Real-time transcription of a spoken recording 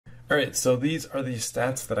Alright, so these are the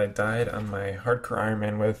stats that I died on my hardcore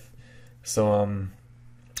Ironman with. So,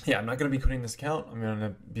 yeah, I'm not going to be quitting this account. I'm going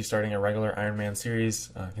to be starting a regular Ironman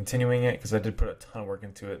series, continuing it, because I did put a ton of work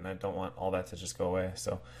into it, and I don't want all that to just go away.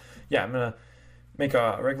 So, yeah, I'm going to make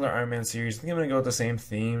a regular Ironman series. I think I'm going to go with the same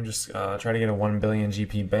theme, just try to get a 1 billion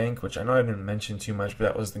GP bank, which I know I didn't mention too much, but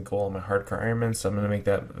that was the goal of my hardcore Ironman, so I'm going to make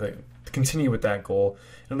that, continue with that goal.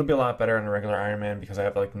 And it'll be a lot better on a regular Ironman because I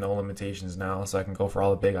have like no limitations now, so I can go for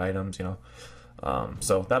all the big items, you know.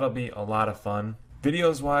 So that'll be a lot of fun.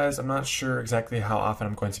 Videos wise, I'm not sure exactly how often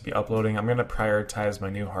I'm going to be uploading. I'm going to prioritize my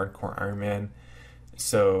new hardcore Ironman.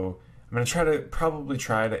 So I'm going to probably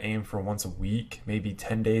try to aim for once a week, maybe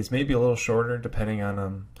 10 days, maybe a little shorter depending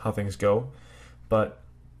on how things go. But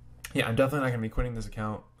yeah, I'm definitely not going to be quitting this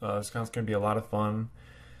account. This account's going to be a lot of fun.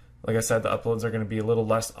 Like I said, the uploads are going to be a little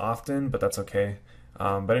less often, but that's okay.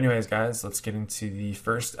 But anyways, guys, let's get into the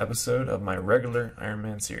first episode of my regular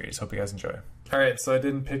Ironman series. Hope you guys enjoy. Alright, so I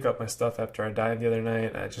didn't pick up my stuff after I died the other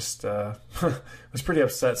night. I just was pretty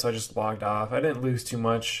upset, so I just logged off. I didn't lose too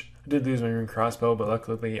much. I did lose my rune crossbow, but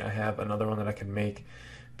luckily I have another one that I can make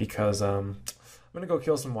because I'm going to go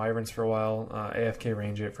kill some wyverns for a while, AFK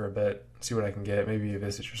range it for a bit, see what I can get, maybe a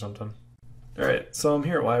visage or something. Alright, so I'm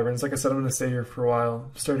here at wyverns. Like I said, I'm going to stay here for a while.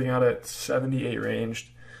 I'm starting out at 78 ranged.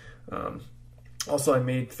 Also, I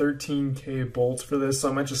made 13k bolts for this, so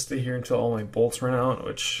I might just stay here until all my bolts run out,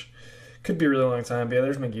 which could be a really long time. But yeah,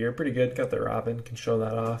 there's my gear. Pretty good. Got the Robin. Can show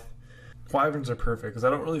that off. Wyverns are perfect because I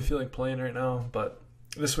don't really feel like playing right now, but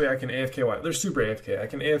this way I can AFK. They're super AFK. I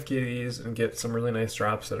can AFK these and get some really nice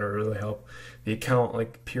drops that will really help the account,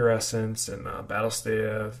 like Pure Essence and battle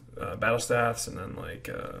staffs, and then like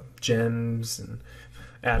gems and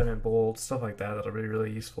adamant bolts, stuff like that. That'll be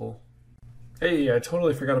really useful. Hey, I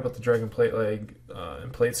totally forgot about the dragon plate leg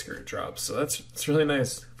and plate skirt drops, so that's really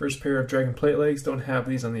nice. First pair of dragon plate legs. Don't have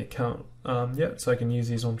these on the account yet, so I can use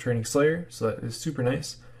these when I'm training Slayer, so that is super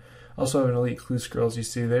nice. Also have an elite clue scrolls you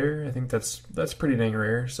see there. I think that's pretty dang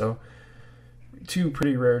rare, so 2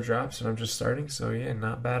 pretty rare drops, and I'm just starting, so yeah,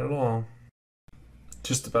 not bad at all.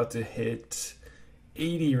 Just about to hit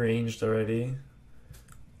 80 ranged already.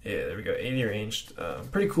 Yeah, there we go, 80 ranged.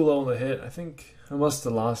 Pretty cool level to hit. I think I must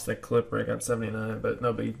have lost that clip where I got 79, but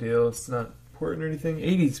no big deal. It's not important or anything.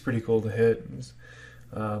 80 is pretty cool to hit.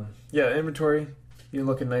 Yeah, inventory, you're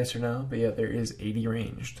looking nicer now, but yeah, there is 80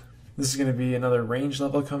 ranged. This is going to be another range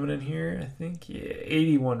level coming in here, I think. Yeah,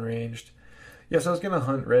 81 ranged. Yeah, so I was going to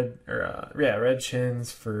hunt red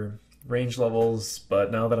chins for range levels,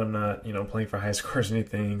 but now that I'm not, playing for high scores or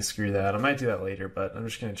anything, screw that. I might do that later, but I'm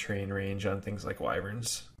just going to train range on things like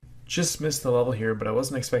wyverns. Just missed the level here, but I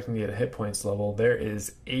wasn't expecting to get a hit points level. There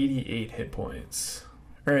is 88 hit points.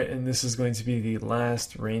 Alright, and this is going to be the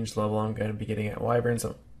last range level I'm going to be getting at wyverns.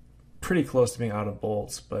 I'm pretty close to being out of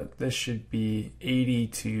bolts, but this should be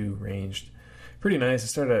 82 ranged. Pretty nice. I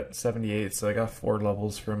started at 78, so I got 4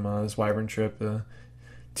 levels from this wyvern trip.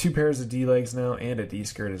 2 pairs of D legs now, and a D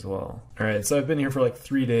skirt as well. Alright, so I've been here for like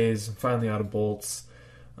 3 days. I'm finally out of bolts.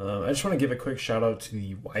 I just want to give a quick shout out to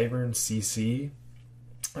the Wyvern CC.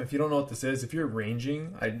 If you don't know what this is, if you're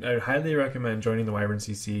ranging, I highly recommend joining the Wyvern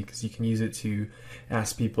CC because you can use it to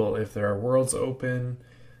ask people if there are worlds open,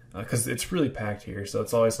 because it's really packed here, so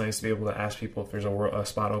it's always nice to be able to ask people if there's a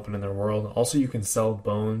spot open in their world. Also, you can sell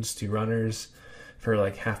bones to runners for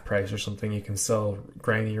like half price or something. You can sell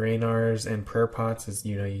grindy Raynars and prayer pots, as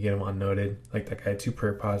you get them unnoted. Like that guy, 2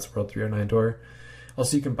 prayer pots, World 309 door.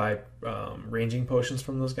 Also, you can buy ranging potions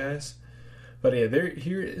from those guys. But yeah,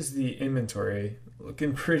 here is the inventory.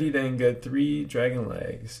 Looking pretty dang good. 3 dragon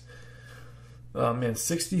legs. Oh man,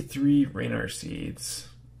 63 Raynar seeds.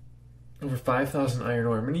 Over 5,000 iron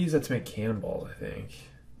ore. I'm going to use that to make cannonballs, I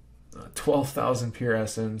think. 12,000 pure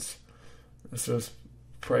essence. This was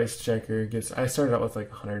price checker. I started out with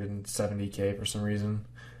like 170k for some reason.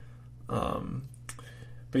 But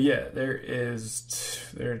yeah, they're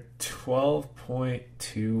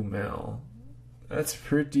 12.2 mil. That's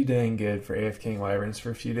pretty dang good for AFKing wyverns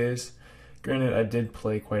for a few days. Granted, I did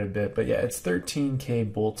play quite a bit, but yeah, it's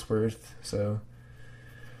 13k bolts worth, so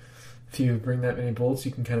if you bring that many bolts,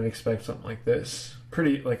 you can kind of expect something like this.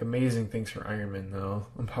 Pretty, amazing things for Ironman, though.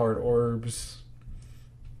 Empowered orbs,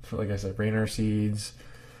 for, like I said, Raynar seeds,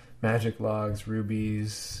 magic logs,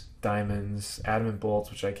 rubies, diamonds, adamant bolts,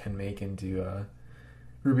 which I can make into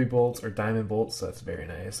ruby bolts or diamond bolts, so that's very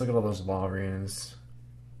nice. Look at all those law runes.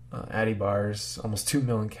 Addy bars, almost 2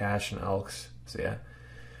 million cash and elks. So yeah,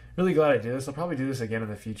 really glad I did this. I'll probably do this again in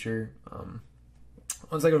the future.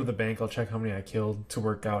 Once I go to the bank, I'll check how many I killed to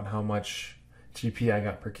work out how much GP I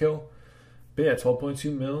got per kill. But yeah,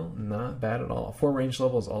 12.2 mil, not bad at all. 4 range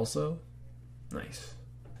levels also, nice.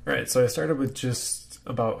 Alright, so I started with just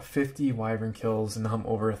about 50 wyvern kills and now I'm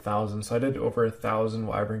over 1,000. So I did over 1,000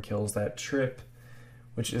 wyvern kills that trip,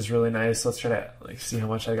 which is really nice. Let's try to see how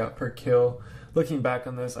much I got per kill. Looking back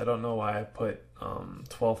on this, I don't know why I put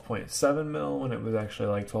 12.7 mil when it was actually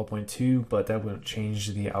like 12.2, but that wouldn't change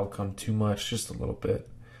the outcome too much, just a little bit.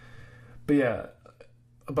 But yeah,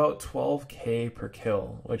 about 12k per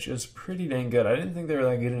kill, which is pretty dang good. I didn't think they were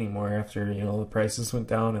that good anymore after, the prices went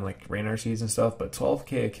down and like Ranar seeds and stuff, but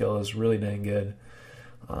 12k a kill is really dang good.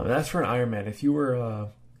 And that's for an Ironman. If you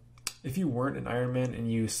weren't an Ironman and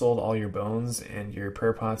you sold all your bones and your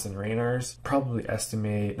prayer pots and Ranars, probably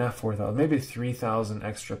estimate, not 4,000, maybe 3,000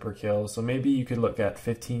 extra per kill. So maybe you could look at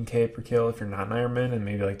 15k per kill if you're not an Ironman and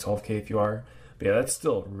maybe like 12k if you are. But yeah, that's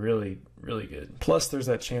still really, really good. Plus there's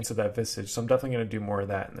that chance of that visage, so I'm definitely going to do more of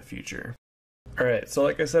that in the future. Alright, so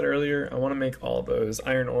like I said earlier, I want to make all those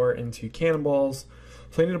iron ore into cannonballs.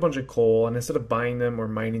 So I need a bunch of coal, and instead of buying them or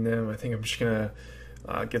mining them, I think I'm just going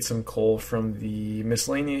to get some coal from the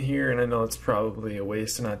miscellanea here, and I know it's probably a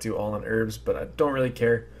waste to not do all on herbs, but I don't really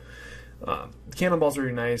care. Cannonballs are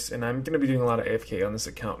really nice, and I'm going to be doing a lot of AFK on this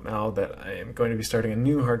account now that I am going to be starting a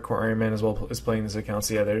new hardcore Ironman as well as playing this account.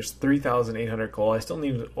 So yeah, there's 3,800 coal. I still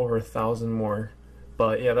need over 1,000 more,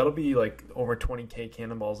 but yeah, that'll be like over 20k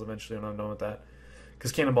cannonballs eventually when I'm done with that,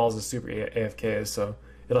 because cannonballs is super AFK, so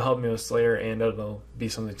it'll help me with Slayer, and it'll be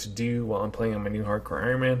something to do while I'm playing on my new hardcore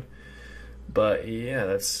Ironman. But yeah,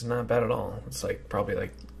 that's not bad at all. It's like probably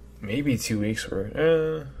like maybe 2 weeks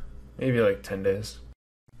or maybe like 10 days.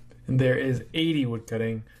 And there is 80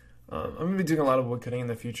 woodcutting. I'm going to be doing a lot of woodcutting in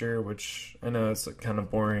the future, which I know it's kind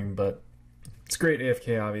of boring, but it's great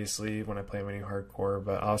AFK obviously when I play my new hardcore.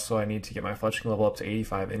 But also I need to get my fletching level up to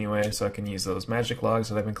 85 anyway, so I can use those magic logs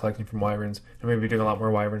that I've been collecting from Wyverns. I'm going to be doing a lot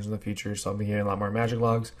more Wyverns in the future, so I'll be getting a lot more magic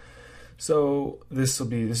logs. So this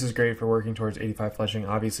is great for working towards 85 fletching.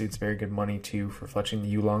 Obviously, it's very good money too for fletching the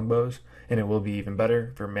U longbows, and it will be even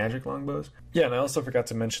better for magic longbows. Yeah, and I also forgot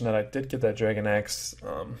to mention that I did get that dragon axe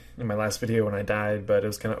in my last video when I died, but it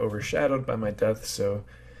was kind of overshadowed by my death. So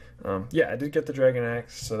yeah, I did get the dragon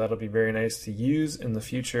axe, so that'll be very nice to use in the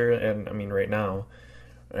future, and I mean right now.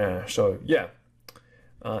 So yeah,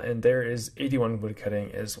 and there is 81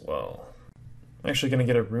 woodcutting as well. I'm actually going to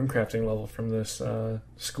get a rune crafting level from this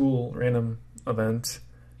school random event.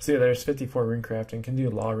 So yeah, there's 54 rune crafting. Can do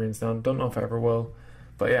law runes now. Don't know if I ever will.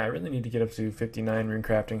 But yeah, I really need to get up to 59 rune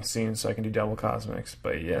crafting soon so I can do double cosmics.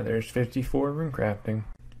 But yeah, there's 54 rune crafting.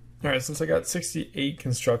 Alright, since I got 68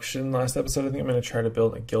 construction last episode, I think I'm going to try to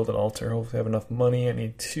build a gilded altar. Hopefully I have enough money. I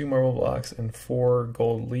need 2 marble blocks and 4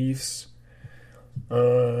 gold leaves.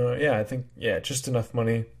 Yeah, I think, yeah, just enough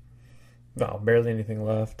money. No, barely anything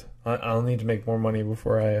left. I'll need to make more money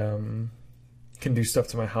before I can do stuff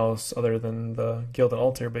to my house other than the Gilded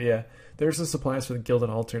Altar. But yeah, there's the supplies for the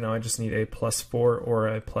Gilded Altar. Now I just need a +4 or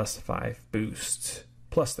a +5 boost,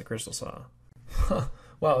 plus the Crystal Saw.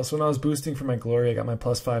 Wow, so when I was boosting for my Glory, I got my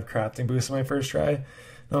 +5 crafting boost on my first try.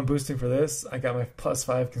 Now I'm boosting for this, I got my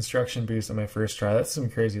 +5 construction boost on my first try. That's some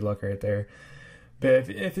crazy luck right there. But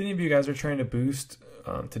if any of you guys are trying to boost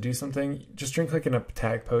to do something, just drink like an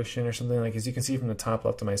attack potion or something. Like as you can see from the top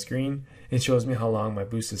left of my screen, it shows me how long my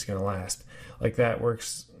boost is going to last. Like that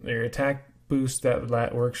works, your attack boost,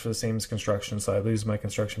 that works for the same as construction, so I lose my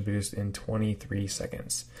construction boost in 23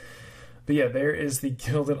 seconds. But yeah, there is the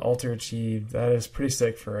Gilded Altar achieved. That is pretty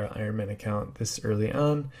sick for an Ironman account this early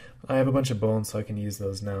on. I have a bunch of bones, so I can use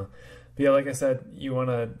those now. But yeah, like I said, you want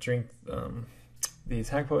to drink the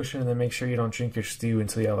attack potion, and then make sure you don't drink your stew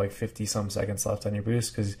until you have like 50 some seconds left on your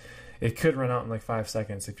boost, because it could run out in like 5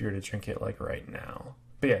 seconds if you were to drink it like right now.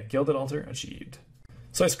 But yeah, Gilded Altar achieved.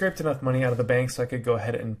 So I scraped enough money out of the bank so I could go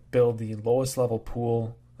ahead and build the lowest level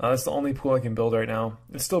pool. That's the only pool I can build right now.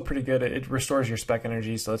 It's still pretty good. It restores your spec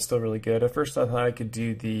energy, so it's still really good. At first I thought I could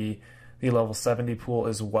do the level 70 pool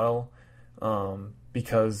as well,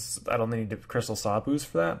 because I don't need the Crystal Saw boost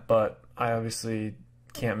for that, but I obviously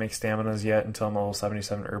can't make staminas yet until I'm level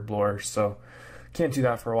 77 Herb Lore, so can't do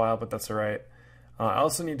that for a while, but that's alright. I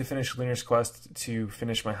also need to finish Lunar's Quest to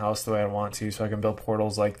finish my house the way I want to, so I can build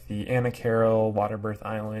portals like the Anna Carroll, Waterbirth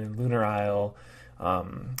Island, Lunar Isle,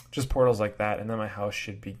 just portals like that, and then my house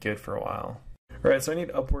should be good for a while. Alright, so I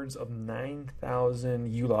need upwards of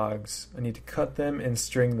 9,000 U-logs. I need to cut them and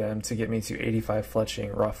string them to get me to 85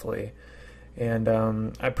 fletching, roughly. And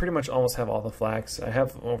I pretty much almost have all the flax. I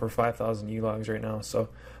have over 5,000 U-logs right now, so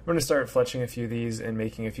I'm going to start fletching a few of these and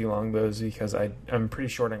making a few longbows, because I'm pretty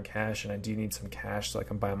short on cash, and I do need some cash so I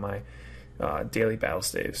can buy my daily battle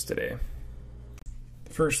staves today.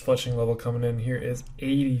 The first fletching level coming in here is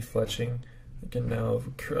 80 fletching. I can now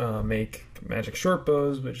make magic short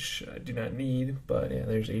bows, which I do not need, but yeah,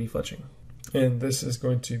 there's 80 fletching. And this is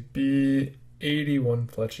going to be 81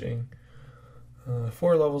 fletching.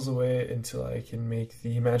 4 levels away until I can make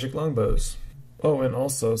the magic longbows. Oh, and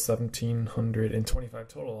also 1725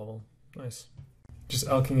 total level. Nice. Just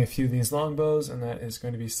alching a few of these longbows, and that is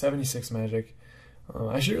going to be 76 magic.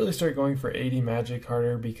 I should really start going for 80 magic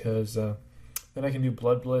harder, because then I can do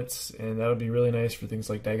Blood Blitz, and that'll be really nice for things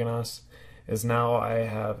like Dagannoth, as now I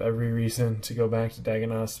have every reason to go back to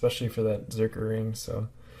Dagannoth, especially for that Zerker ring. So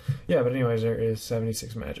yeah, but anyways, there is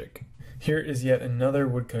 76 magic. Here is yet another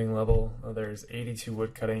woodcutting level. There's 82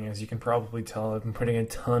 woodcutting. As you can probably tell, I've been putting a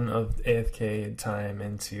ton of AFK time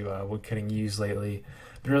into woodcutting use lately.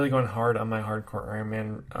 Been really going hard on my hardcore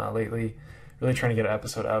Ironman lately. Really trying to get an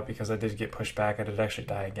episode out because I did get pushed back. I did actually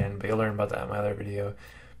die again, but you'll learn about that in my other video.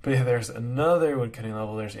 But yeah, there's another woodcutting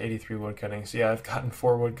level. There's 83 woodcutting. So yeah, I've gotten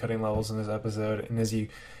 4 woodcutting levels in this episode. And as you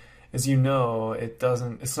know, it's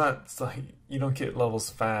like you don't get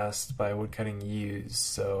levels fast by woodcutting use.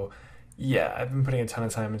 So yeah, I've been putting a ton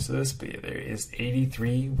of time into this, but yeah, there is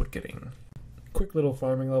 83 woodcutting. Quick little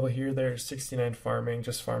farming level here. There's 69 farming,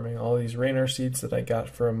 just farming all these Raynor seeds that I got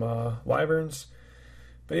from Wyverns.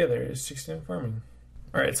 But yeah, there is 69 farming.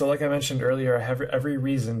 Alright, so like I mentioned earlier, I have every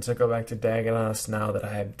reason to go back to Dagannoth now that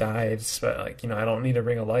I have died. Like, I don't need a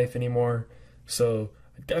Ring of Life anymore. So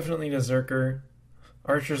I definitely need a Zerker.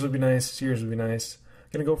 Archers would be nice, Seers would be nice.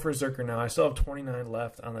 Gonna go for a Zerker now. I still have 29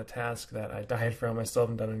 left on the task that I died from. I still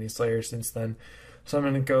haven't done any Slayers since then. So I'm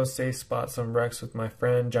gonna go safe spot some Rex with my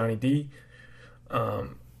friend Johnny D.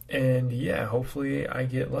 And yeah, hopefully I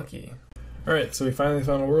get lucky. Alright, so we finally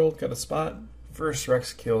found a world, got a spot. First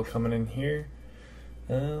Rex kill coming in here.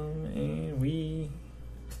 And we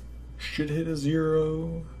should hit a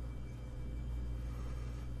 0.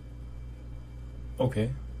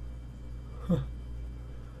 Okay. Huh.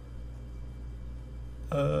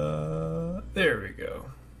 There we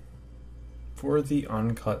go. For the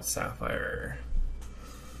uncut sapphire.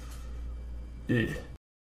 Ugh.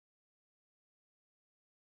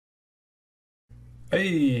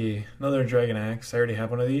 Hey, another Dragon Axe. I already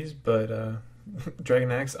have one of these, but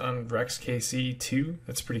Dragon Axe on Rex KC2.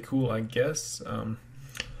 That's pretty cool, I guess.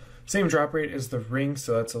 Same drop rate as the ring,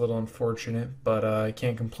 so that's a little unfortunate, but I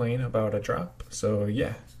can't complain about a drop. So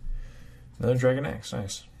yeah, another Dragon Axe,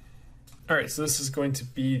 nice. Alright, so this is going to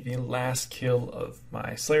be the last kill of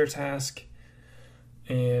my Slayer task.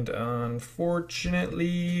 And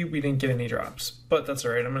unfortunately, we didn't get any drops. But that's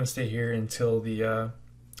alright, I'm going to stay here until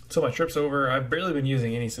my trip's over. I've barely been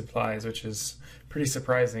using any supplies, which is pretty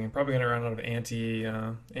surprising. I'm probably going to run out of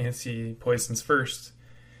anti-poisons first.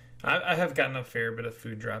 I have gotten a fair bit of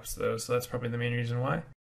food drops, though, so that's probably the main reason why.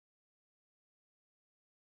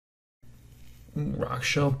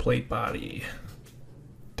 Rockshell plate body.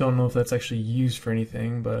 Don't know if that's actually used for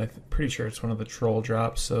anything, but I'm pretty sure it's one of the troll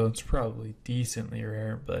drops, so it's probably decently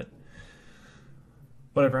rare, but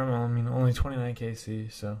whatever. I mean, only 29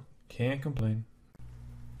 KC, so can't complain.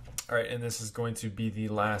 Alright, and this is going to be the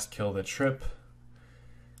last kill of the trip.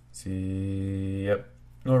 Let's see, yep,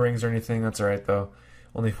 no rings or anything, that's alright though.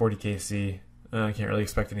 Only 40 KC, I can't really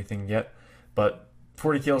expect anything yet, but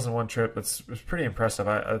 40 kills in one trip, it's pretty impressive.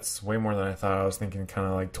 That's way more than I thought. I was thinking kind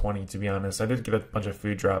of like 20, to be honest. I did get a bunch of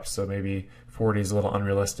food drops, so maybe 40 is a little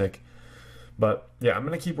unrealistic. But yeah, I'm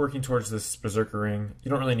going to keep working towards this Berserker ring. You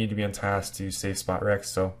don't really need to be on task to safe spot Rex,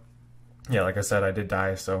 so yeah, like I said, I did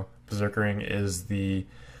die, so Berserker ring is the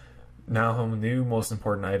now new most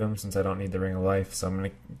important item since I don't need the Ring of Life, so I'm going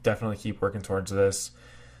to definitely keep working towards this.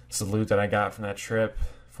 It's the loot that I got from that trip.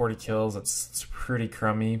 40 kills, it's pretty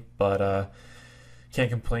crummy, but can't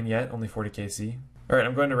complain yet, only 40 KC. Alright,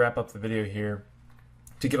 I'm going to wrap up the video here.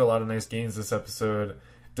 Did get a lot of nice gains this episode.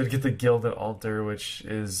 Did get the Gilded altar, which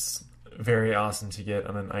is very awesome to get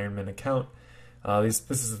on an Ironman account. This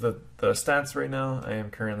is the stats right now. I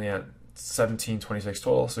am currently at 1726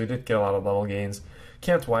 total, so we did get a lot of level gains.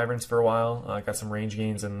 Camped Wyverns for a while. Got some range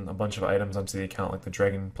gains and a bunch of items onto the account, like the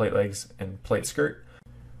Dragon Plate Legs and Plate Skirt.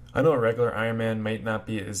 I know a regular Ironman might not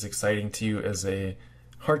be as exciting to you as a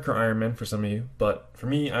hardcore Ironman for some of you, but for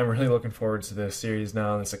me, I'm really looking forward to this series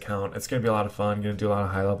now, this account. It's going to be a lot of fun. I'm going to do a lot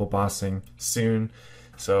of high-level bossing soon.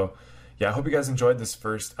 So, yeah, I hope you guys enjoyed this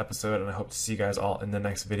first episode, and I hope to see you guys all in the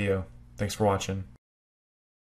next video. Thanks for watching.